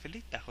যোগ করে ফেলি,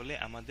 তাহলে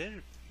আমাদের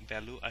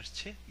ভ্যালু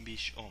আসছে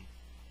 20 ওহম।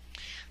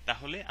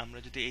 তাহলে আমরা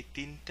যদি এই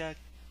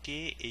তিনটাকে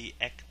এই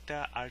একটা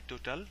আর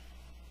টোটাল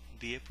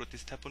দিয়ে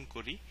প্রতিস্থাপন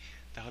করি,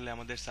 তাহলে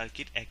আমাদের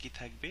সার্কিট একই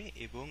থাকবে,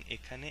 এবং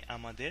এখানে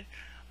আমাদের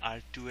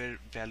R2 এর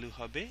ভ্যালু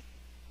হবে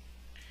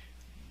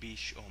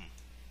 20 ওহম।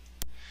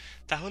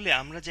 তাহলে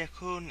আমরা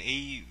যখন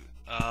এই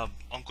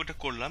অঙ্কটা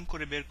করলাম,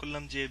 করে বের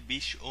করলাম যে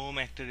 20 ওহম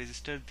একটা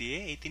রেজিস্টার দিয়ে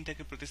এই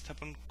তিনটাকে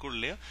প্রতিস্থাপন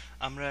করলে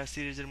আমরা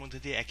সিরিজের মধ্যে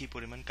দিয়ে একই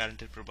পরিমাণ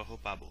কারেন্টের প্রবাহ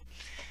পাবো।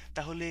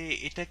 তাহলে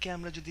এটাকে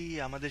আমরা যদি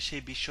আমাদের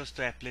সেই বিশ্বস্ত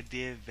অ্যাপলেট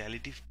দিয়ে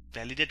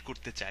ভ্যালিডেট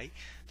করতে চাই,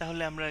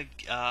 তাহলে আমরা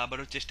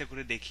আবারও চেষ্টা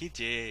করে দেখি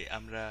যে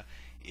আমরা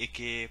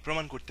একে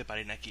প্রমাণ করতে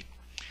পারি নাকি।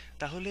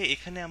 তাহলে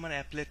এখানে আমার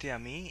অ্যাপলেটে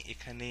আমি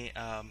এখানে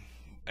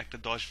একটা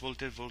 10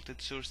 ভোল্টের ভোল্টেজ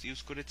সোর্স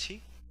ইউজ করেছি,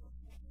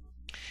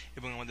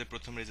 এবং আমাদের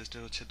প্রথম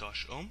রেজিস্টার হচ্ছে 10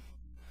 ওহম,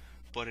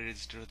 পরের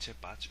রেজিস্টার হচ্ছে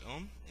 5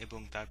 ওহম, এবং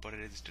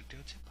তারপরের রেজিস্টারটি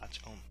হচ্ছে 5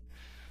 ওহম।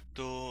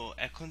 তো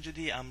এখন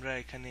যদি আমরা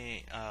এখানে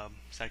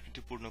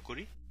সার্কিটটি পূর্ণ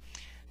করি,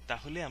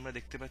 তাহলে আমরা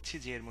দেখতে পাচ্ছি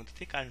যে এর মধ্যে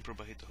দিয়ে কারেন্ট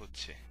প্রবাহিত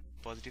হচ্ছে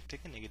পজিটিভ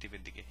থেকে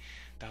নেগেটিভের দিকে।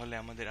 তাহলে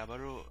আমাদের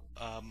আবারও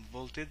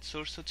ভোল্টেজ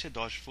সোর্স হচ্ছে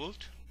 10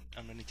 ভোল্ট,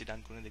 আমরা নিচে ডান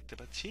কোণে দেখতে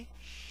পাচ্ছি,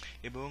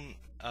 এবং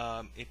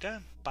এটা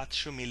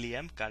 500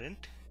 মিলিঅ্যাম্প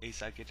কারেন্ট এই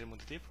সার্কিটের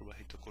মধ্যে দিয়ে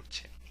প্রবাহিত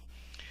করছে।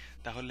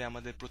 তাহলে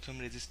আমাদের প্রথম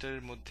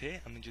রেজিস্টারের মধ্যে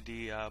আমি যদি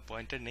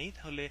পয়েন্টার নেই,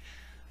 তাহলে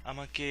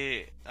আমাকে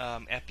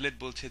অ্যাপলেট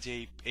বলছে যে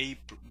এই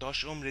 10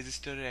 ওহম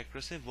রেজিস্টারের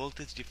অ্যাক্রসে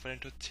ভোল্টেজ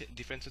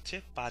ডিফারেন্স হচ্ছে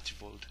 5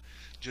 ভোল্ট,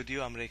 যদিও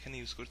আমরা এখানে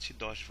ইউজ করছি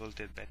 10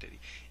 ভোল্টের ব্যাটারি।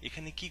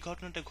 এখানে কি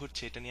ঘটনাটা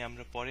ঘটছে এটা নিয়ে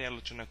আমরা পরে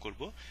আলোচনা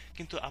করব,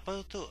 কিন্তু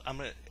আপাতত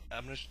আমরা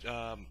আমরা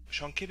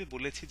সংক্ষেপে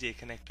বলেছি যে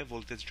এখানে একটা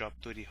ভোল্টেজ ড্রপ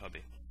তৈরি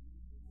হবে।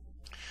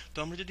 তো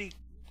আমরা যদি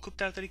খুব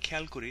তাড়াতাড়ি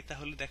খেয়াল করি,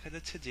 তাহলে দেখা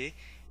যাচ্ছে যে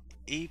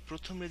এই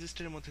প্রথম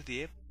রেজিস্টারের মধ্যে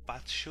দিয়ে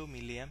 500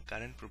 মিলিঅ্যাম্প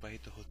কারেন্ট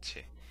প্রবাহিত হচ্ছে।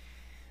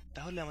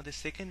 তাহলে আমাদের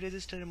সেকেন্ড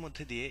রেজিস্টারের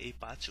মধ্যে দিয়ে এই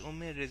 5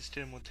 ওহমের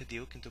রেজিস্টারের মধ্যে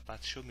দিয়েও কিন্তু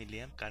 500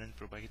 মিলিঅ্যাম্প কারেন্ট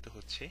প্রবাহিত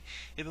হচ্ছে,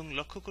 এবং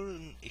লক্ষ্য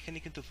করুন এখানে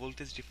কিন্তু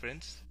ভোল্টেজ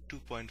ডিফারেন্স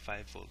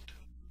 2.5 ভোল্ট,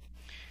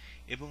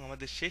 এবং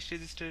আমাদের শেষ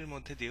রেজিস্টারের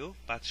মধ্যে দিয়েও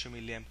 500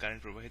 মিলিঅ্যাম্প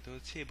কারেন্ট প্রবাহিত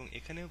হচ্ছে, এবং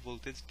এখানেও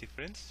ভোল্টেজ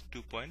ডিফারেন্স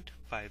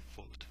 2.5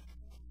 ভোল্ট।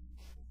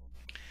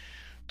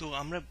 তো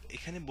আমরা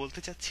এখানে বলতে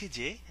চাচ্ছি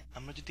যে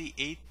আমরা যদি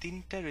এই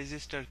তিনটা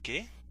রেজিস্টারকে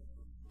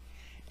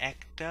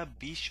একটা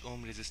 20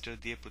 ওহম রেজিস্টার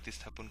দিয়ে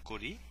প্রতিস্থাপন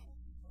করি,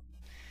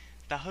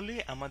 তাহলে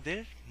আমাদের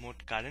মোট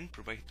কারেন্ট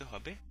প্রবাহিত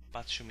হবে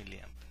 500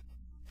 মিলিঅ্যাম্প।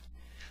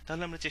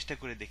 তাহলে আমরা চেষ্টা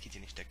করে দেখি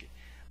জিনিসটাকে।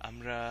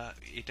 আমরা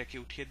এটাকে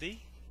উঠিয়ে দেই,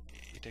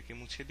 এটাকে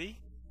মুছে দেই,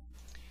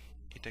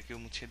 এটাকেও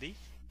মুছে দেই,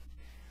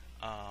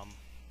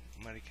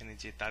 আমার এখানে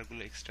যে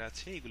তারগুলো এক্সট্রা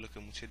আছে এগুলোকে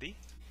মুছে দিই,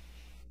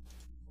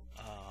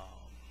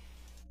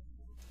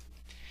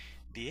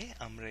 দিয়ে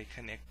আমরা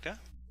এখানে একটা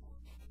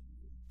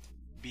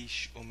 20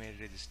 ওহমের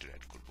রেজিস্টার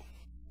অ্যাড করব।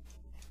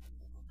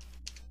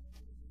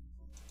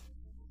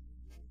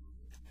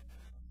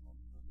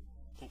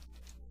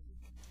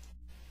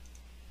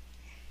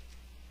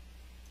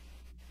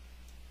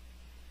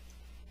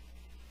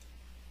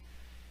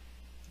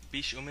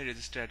 20 ওহমের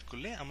রেজিস্টার অ্যাড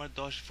করলে আমার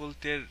 10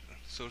 ভোল্টের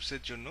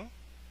সোর্সের জন্য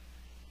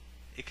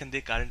এখান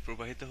দিয়ে কারেন্ট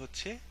প্রবাহিত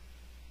হচ্ছে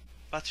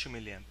 500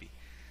 মিলিঅ্যাম্পি।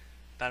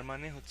 তার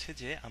মানে হচ্ছে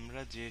যে আমরা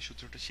যে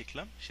সূত্রটা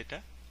শিখলাম সেটা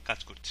কাজ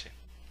করছে।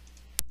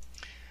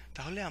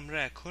 তাহলে আমরা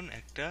এখন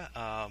একটা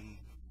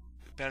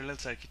প্যারালাল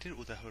সার্কিটের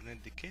উদাহরণের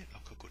দিকে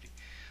লক্ষ্য করি।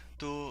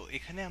 তো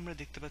এখানে আমরা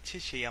দেখতে পাচ্ছি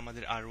সেই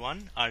আমাদের R1,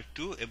 R2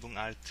 এবং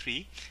R3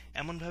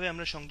 এমনভাবে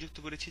আমরা সংযুক্ত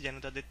করেছি যেন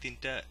তাদের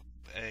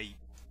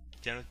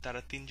যেন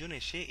তারা তিনজন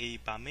এসে এই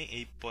বামে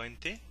এই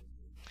পয়েন্টে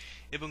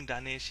এবং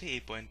ডানে এসে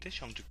এই পয়েন্টে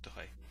সংযুক্ত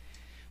হয়।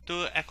 তো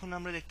এখন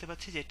আমরা দেখতে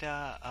পাচ্ছি যে এটা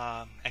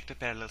একটা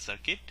প্যারালাল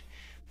সার্কিট।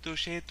 তো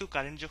সেহেতু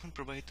কারেন্ট যখন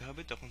প্রবাহিত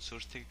হবে তখন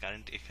সোর্স থেকে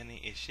কারেন্ট এখানে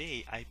এসে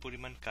এই I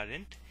পরিমাণ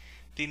কারেন্ট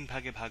তিন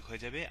ভাগে ভাগ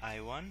হয়ে যাবে,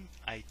 I1,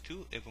 I2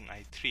 এবং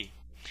I3।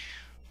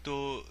 তো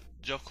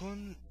যখন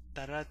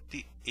তারা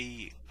এই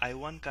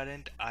I1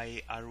 কারেন্ট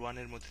R1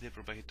 এর মধ্যে দিয়ে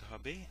প্রবাহিত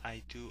হবে,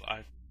 I2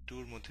 R2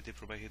 এর মধ্যে দিয়ে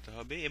প্রবাহিত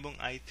হবে, এবং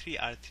I3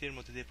 R3 এর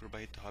মধ্যে দিয়ে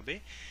প্রবাহিত হবে,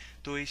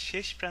 তো এই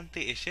শেষ প্রান্তে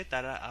এসে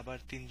তারা আবার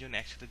তিনজন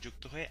একসাথে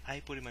যুক্ত হয়ে I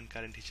পরিমাণ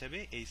কারেন্ট হিসাবে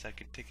এই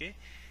সার্কিট থেকে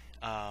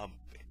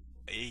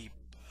এই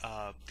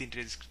তিনটে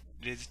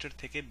রেজিস্টার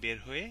থেকে বের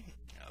হয়ে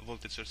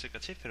ভোল্টেজ সোর্সের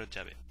কাছে ফেরত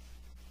যাবে।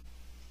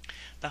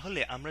 তাহলে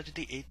আমরা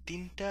যদি এই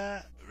তিনটা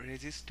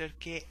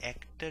রেজিস্টারকে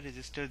একটা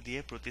রেজিস্টার দিয়ে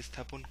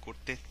প্রতিস্থাপন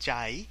করতে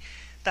চাই,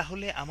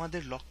 তাহলে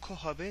আমাদের লক্ষ্য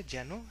হবে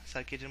যেন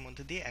সার্কিটের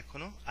মধ্যে দিয়ে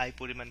এখনো I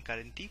পরিমাণ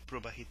কারেন্টই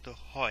প্রবাহিত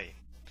হয়।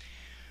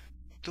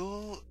 তো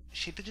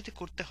সেটা যদি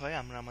করতে হয়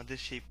আমরা আমাদের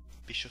সেই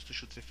বিশ্বস্ত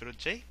সূত্রে ফেরত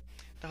যাই।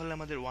 তাহলে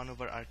আমাদের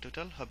 1/R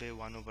টোটাল হবে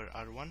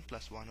 1/R1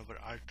 প্লাস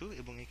 1/R2,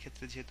 এবং এই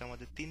ক্ষেত্রে যেহেতু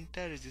আমাদের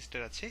তিনটা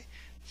রেজিস্টার আছে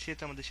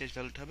সেহেতু আমাদের শেষ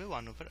ভ্যালুটা হবে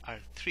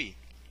 1/R3।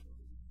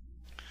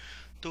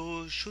 তো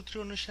সূত্র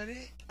অনুসারে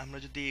আমরা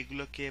যদি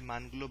এগুলোকে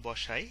মানগুলো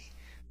বসাই,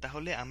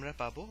 তাহলে আমরা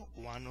পাবো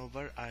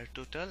 1/R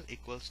total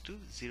equals to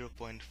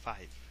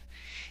 0.5।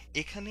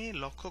 এখানে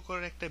লক্ষ্য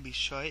করার একটা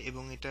বিষয়,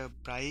 এবং এটা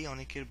প্রায়ই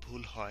অনেকের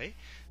ভুল হয়,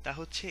 তা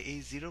হচ্ছে এই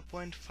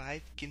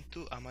 0.5 কিন্তু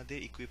আমাদের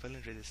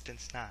ইকুইভ্যালেন্ট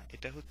রেজিস্ট্যান্স না,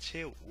 এটা হচ্ছে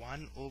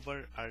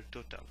 1/R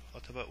total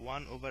অথবা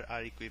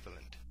 1/R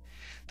ইকুইভ্যালেন্ট।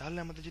 তাহলে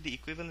আমাদের যদি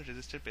ইকুইভ্যালেন্ট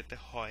রেজিস্টার পেতে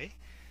হয়,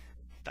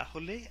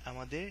 তাহলে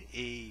আমাদের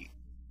এই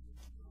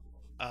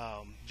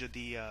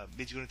যদি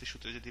বীজগণিতের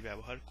সূত্র যদি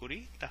ব্যবহার করি,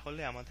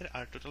 তাহলে আমাদের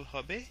R টোটাল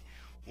হবে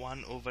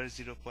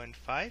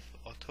 1/0.5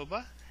 অথবা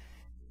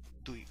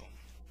 2 ওহম।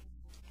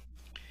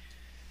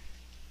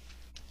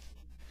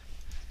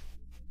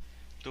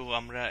 তো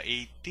আমরা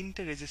এই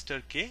তিনটে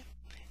রেজিস্টারকে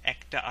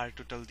একটা আর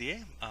টোটাল দিয়ে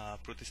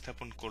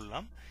প্রতিস্থাপন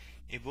করলাম,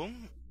 এবং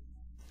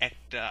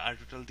একটা আর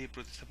টোটাল দিয়ে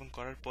প্রতিস্থাপন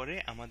করার পরে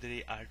আমাদের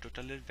এই আর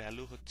টোটালের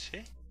ভ্যালু হচ্ছে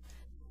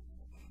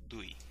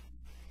 2।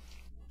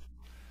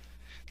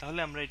 তাহলে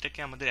আমরা এটাকে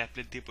আমাদের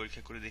অ্যাপলেট দিয়ে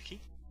পরীক্ষা করে দেখি।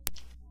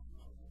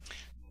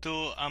 তো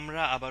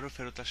আমরা আবারও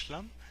ফেরত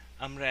আসলাম।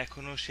 আমরা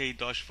এখনো সেই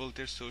 10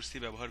 ভোল্টের সোর্সই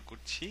ব্যবহার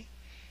করছি,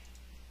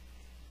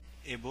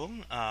 এবং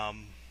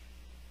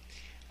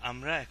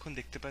আমরা এখন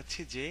দেখতে পাচ্ছি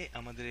যে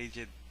আমাদের এই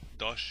যে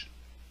 10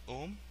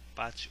 ওম,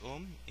 5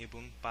 ওম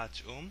এবং 5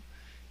 ওম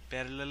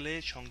প্যারালালে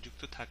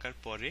সংযুক্ত থাকার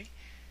পরে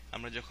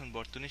আমরা যখন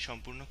বর্তনী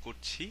সম্পূর্ণ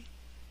করছি,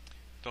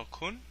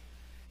 তখন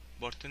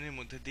বর্তনীর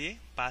মধ্যে দিয়ে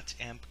 5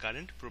 অ্যাম্প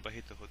কারেন্ট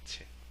প্রবাহিত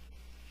হচ্ছে।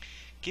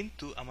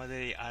 কিন্তু আমাদের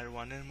এই আর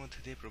ওয়ান এর মধ্যে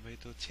দিয়ে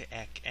প্রবাহিত হচ্ছে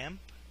 1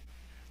 অ্যাম্প,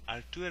 আর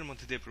টু এর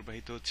মধ্যে দিয়ে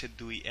প্রবাহিত হচ্ছে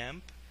 2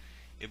 অ্যাম্প,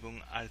 এবং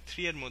আর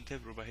থ্রি এর মধ্যে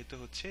প্রবাহিত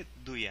হচ্ছে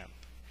 2 অ্যাম্প।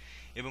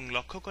 এবং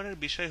লক্ষ্য করার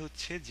বিষয়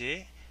হচ্ছে যে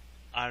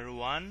আর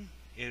ওয়ান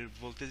এর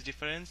ভোল্টেজ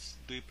ডিফারেন্স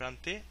দুই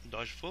প্রান্তে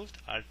 10 ভোল্ট,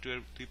 আর টু এর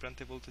দুই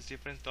প্রান্তে ভোল্টেজ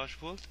ডিফারেন্স 10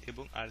 ভোল্ট,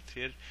 এবং আর থ্রি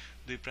এর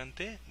দুই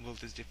প্রান্তে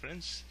ভোল্টেজ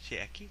ডিফারেন্স সে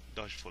একই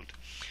 10 ভোল্ট।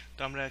 তো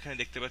আমরা এখানে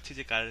দেখতে পাচ্ছি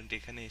যে কারেন্ট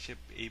এখানে এসে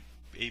এই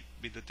এই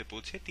বিন্দুতে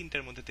পৌঁছে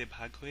তিনটার মধ্যে দিয়ে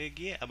ভাগ হয়ে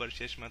গিয়ে আবার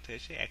শেষ মাথায়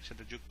এসে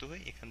একসাথে যুক্ত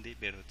হয়ে এখান দিয়ে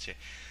বের হচ্ছে।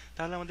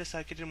 তাহলে আমাদের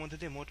সার্কিটের মধ্যে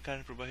দিয়ে মোট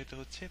কারেন্ট প্রবাহিত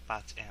হচ্ছে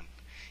 5 অ্যাম্প।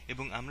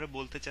 এবং আমরা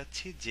বলতে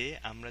চাচ্ছি যে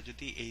আমরা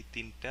যদি এই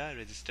তিনটা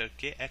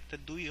রেজিস্টারকে একটা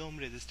 2 ওহম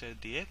রেজিস্টার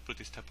দিয়ে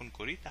প্রতিস্থাপন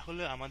করি,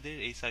 তাহলে আমাদের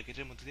এই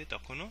সার্কিটের মধ্যে দিয়ে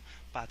তখনও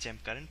 5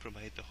 অ্যাম্প কারেন্ট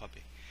প্রবাহিত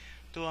হবে।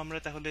 তো আমরা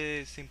তাহলে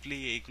সিম্পলি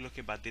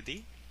এইগুলোকে বাদ দিয়ে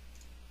দিই।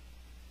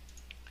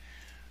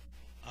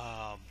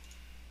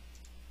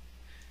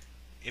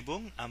 এবং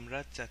আমরা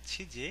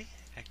চাচ্ছি যে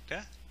একটা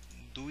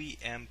 2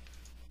 অ্যাম্প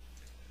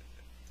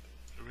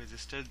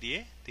রেজিস্টার দিয়ে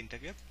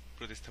তিনটাকে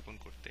প্রতিস্থাপন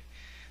করতে।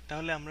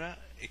 তাহলে আমরা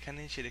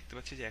এখানে সে দেখতে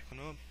পাচ্ছি যে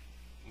এখনো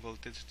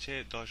ভোল্টেজ হচ্ছে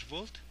 10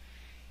 ভোল্ট,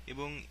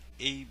 এবং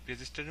এই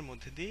রেজিস্টারের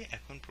মধ্যে দিয়ে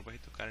এখন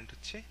প্রবাহিত কারেন্ট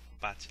হচ্ছে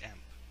 5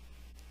 অ্যাম্প।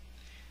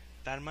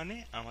 তার মানে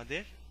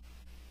আমাদের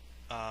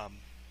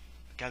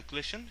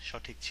ক্যালকুলেশন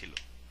সঠিক ছিল।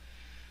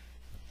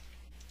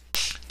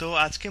 তো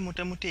আজকে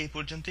মোটামুটি এই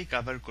পর্যন্তই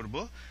কভার করব।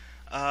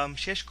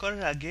 শেষ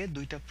করার আগে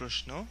দুইটা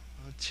প্রশ্ন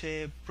হচ্ছে,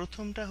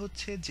 প্রথমটা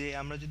হচ্ছে যে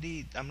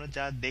আমরা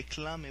যা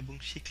দেখলাম এবং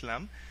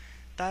শিখলাম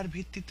তার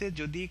ভিত্তিতে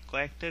যদি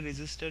কয়েকটা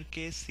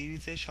রেজিস্টারকে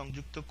সিরিজে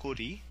সংযুক্ত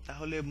করি,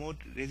 তাহলে মোট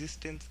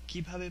রেজিস্ট্যান্স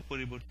কিভাবে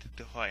পরিবর্তিত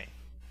হয়।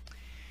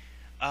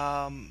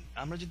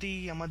 আমরা যদি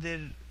আমাদের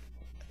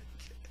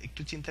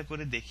একটু চিন্তা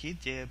করে দেখি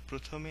যে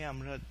প্রথমে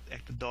আমরা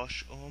একটা 10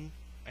 ওহম,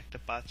 একটা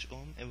 5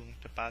 ওহম এবং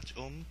একটা 5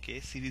 ওহম কে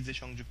সিরিজে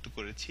সংযুক্ত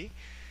করেছি,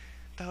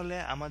 তাহলে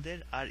আমাদের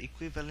আর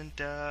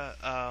ইকুইভ্যালেন্টটা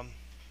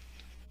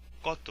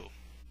কত?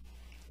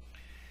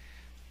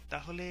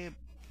 তাহলে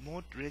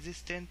মোট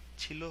রেজিস্ট্যান্স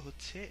ছিল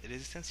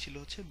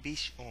হচ্ছে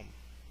 20 ওহম।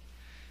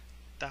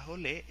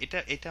 তাহলে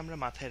এটা আমরা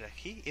মাথায়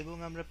রাখি, এবং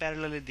আমরা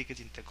প্যারালালের দিকে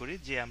চিন্তা করি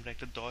যে আমরা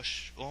একটা 10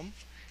 ওহম,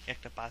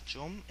 একটা 5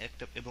 ওহম,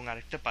 এবং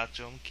আরেকটা 5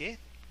 ওহম কে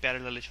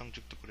প্যারালালে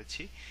সংযুক্ত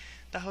করেছি।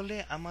 তাহলে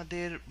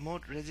আমাদের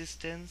মোট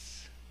রেজিস্ট্যান্স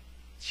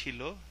ছিল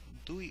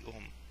 2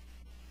 ওহম।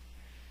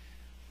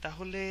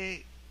 তাহলে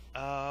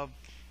আহ,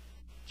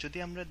 যদি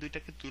আমরা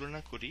দুইটাকে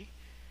তুলনা করি,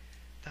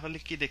 তাহলে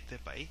কি দেখতে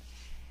পাই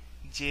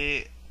যে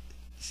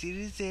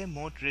সিরিজে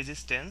মোট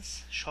রেজিস্ট্যান্স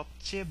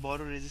সবচেয়ে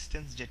বড়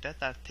রেজিস্ট্যান্স যেটা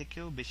তার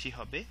থেকেও বেশি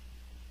হবে,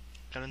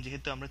 কারণ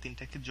যেহেতু আমরা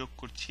তিনটাকে যোগ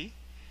করছি।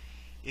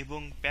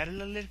 এবং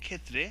প্যারালালের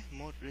ক্ষেত্রে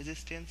মোট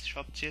রেজিস্ট্যান্স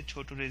সবচেয়ে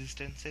ছোট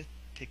রেজিস্ট্যান্সের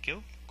থেকেও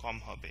কম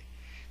হবে,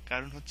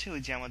 কারণ হচ্ছে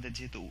ওই যে আমাদের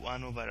যেহেতু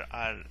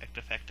 1/r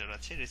একটা ফ্যাক্টর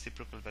আছে,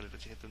 রেসিপ্রোকাল ভ্যালুটা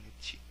যেহেতু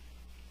নিচ্ছি।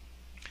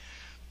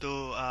 তো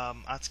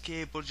আজকে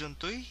এ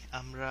পর্যন্তই।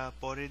 আমরা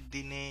পরের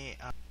দিনে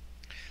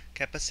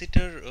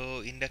ক্যাপাসিটর ও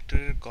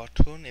ইন্ডাক্টরের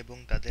গঠন এবং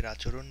তাদের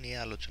আচরণ নিয়ে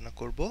আলোচনা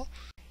করব।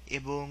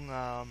 এবং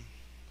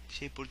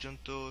সেই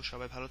পর্যন্ত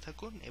সবাই ভালো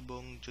থাকুন,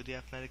 এবং যদি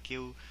আপনারা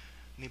কেউ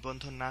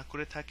নিবন্ধন না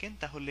করে থাকেন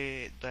তাহলে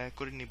দয়া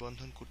করে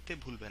নিবন্ধন করতে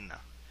ভুলবেন না।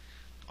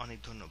 অনেক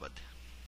ধন্যবাদ।